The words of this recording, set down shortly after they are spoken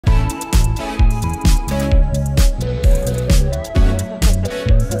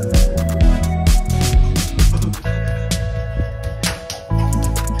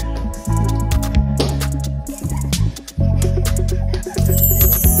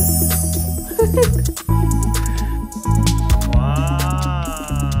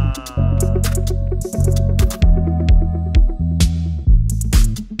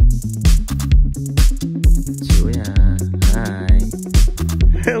지호야, hi.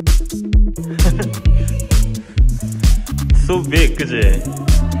 So big, 그지?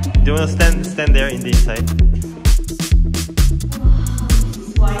 Do you wanna stand there in the inside?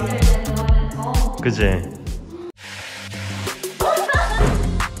 Wider than the one at home. 그지?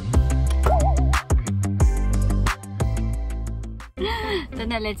 So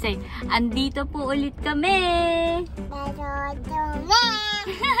now let's say, andito po ulit kami.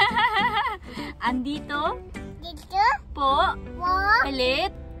 Andito po ulit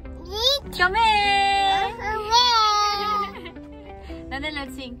kami. Now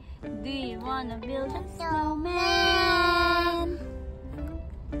let's sing. Do you wanna build a snowman?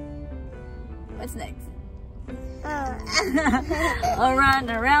 What's next? Or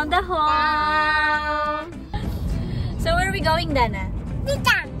run around the hall. So where are we going, Dana?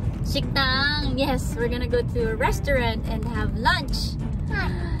 Shiktang. Yes, we're gonna go to a restaurant and have lunch.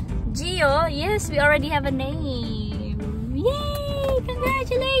 Gio, yes, we already have a name. Yay!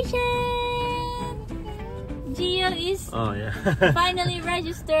 Congratulations! Gio is finally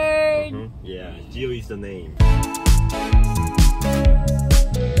registered. Yeah, Gio is the name.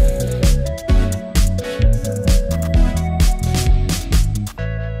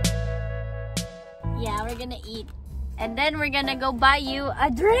 Yeah, we're gonna eat. And then we're gonna go buy you a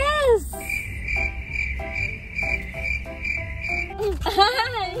dress.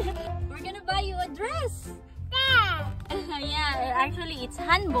 We're gonna buy you a dress. Yeah, actually it's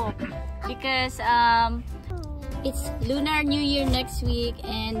Hanbok because it's Lunar New Year next week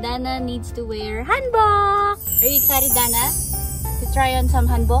and Dana needs to wear Hanbok. Are you excited, Dana, to try on some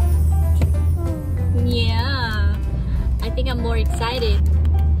Hanbok? Yeah, I think I'm more excited.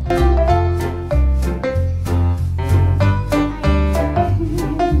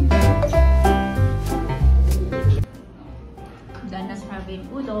 Dana's having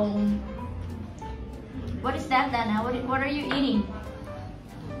udon. What is that, Dana? What are you eating?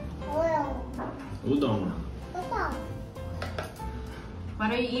 Udon. What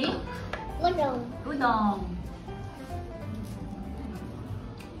are you eating? Udon.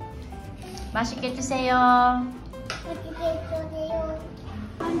 맛있게 드세요.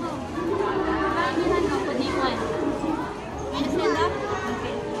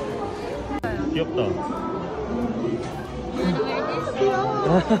 귀엽다. You wanna wear this?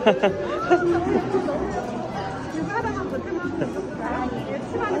 귀여워.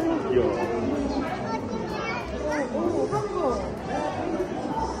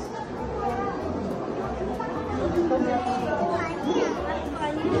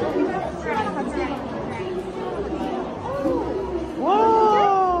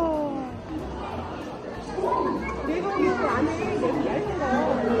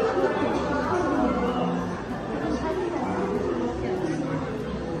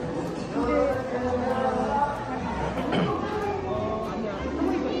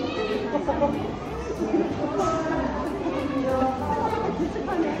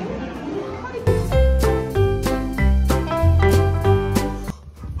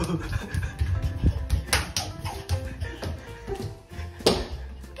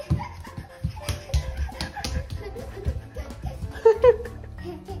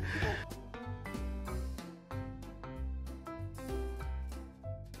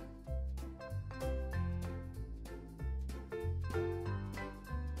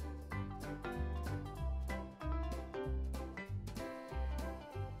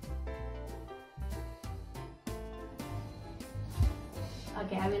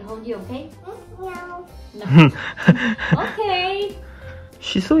 Okay, I will hold you, okay? No. No. Okay.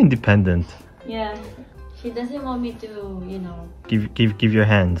 She's so independent. Yeah. She doesn't want me to, you know. Give your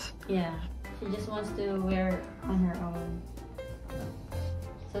hands. Yeah. She just wants to wear on her own.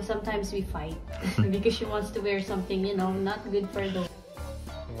 So sometimes we fight because she wants to wear something, you know, not good for the.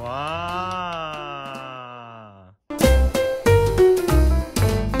 Wow.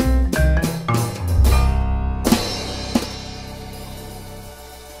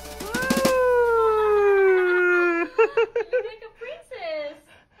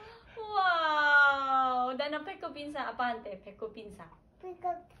 Pinsa, apante, peko pinsa.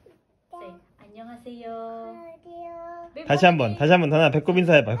 Say, 안녕하세요. 다시 한번 하나 배꼽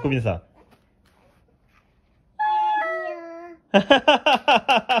인사해봐. 배꼽 인사. 한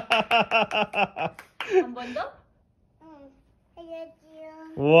번 더?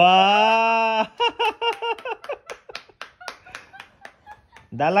 와.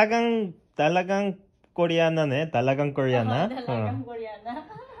 달라강 코리아나네. 달라강 코리아나. 달라강 코리아나.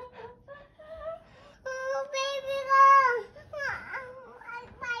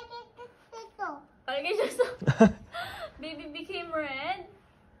 Baby became red.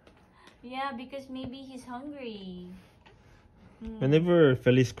 Yeah, because maybe he's hungry. Whenever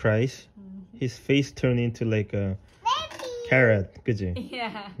Felice cries, his face turns into like a carrot, 그치?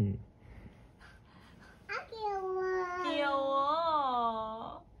 Yeah.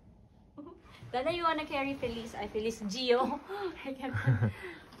 귀여워. Dada, you wanna carry Felice? Felice, Gio.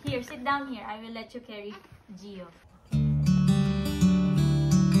 Here, sit down here. I will let you carry Gio.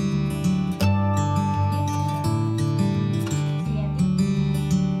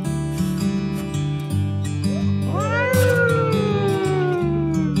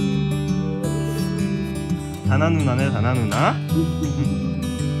 다나 누나네, 다나 누나.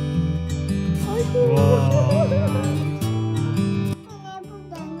 와.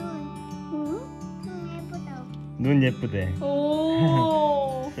 눈 예쁘대.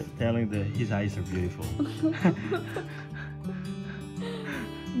 Oh. Telling that his eyes are beautiful.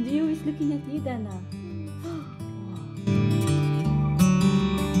 Gio is looking at you, Dana.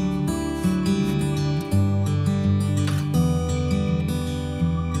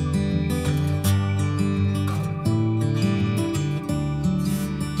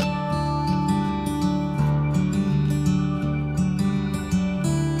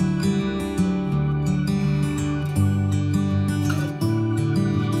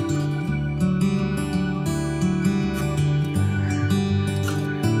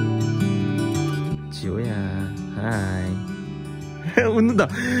 웃는다.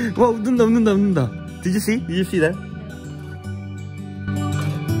 와, 웃는다. Did you see? Did you see that?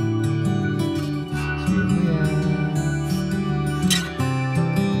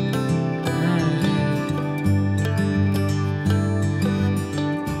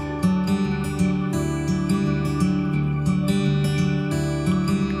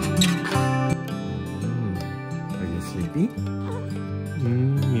 Are you sleepy?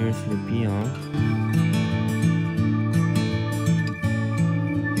 You're sleepy, huh?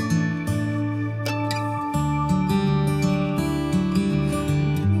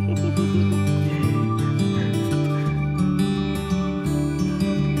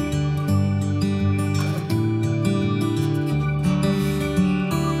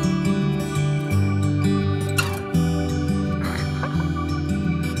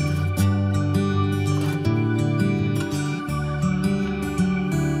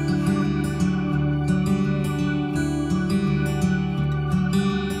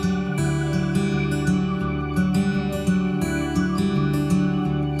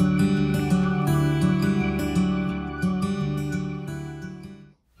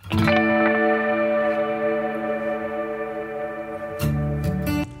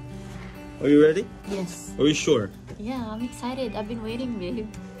 Are you ready? Yes. Are you sure? Yeah, I'm excited. I've been waiting, babe.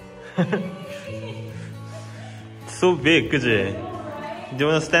 So big, 그치? Do you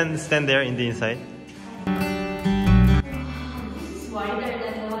want to stand there in the inside? It's wider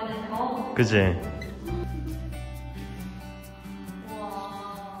than the one at home. 그치?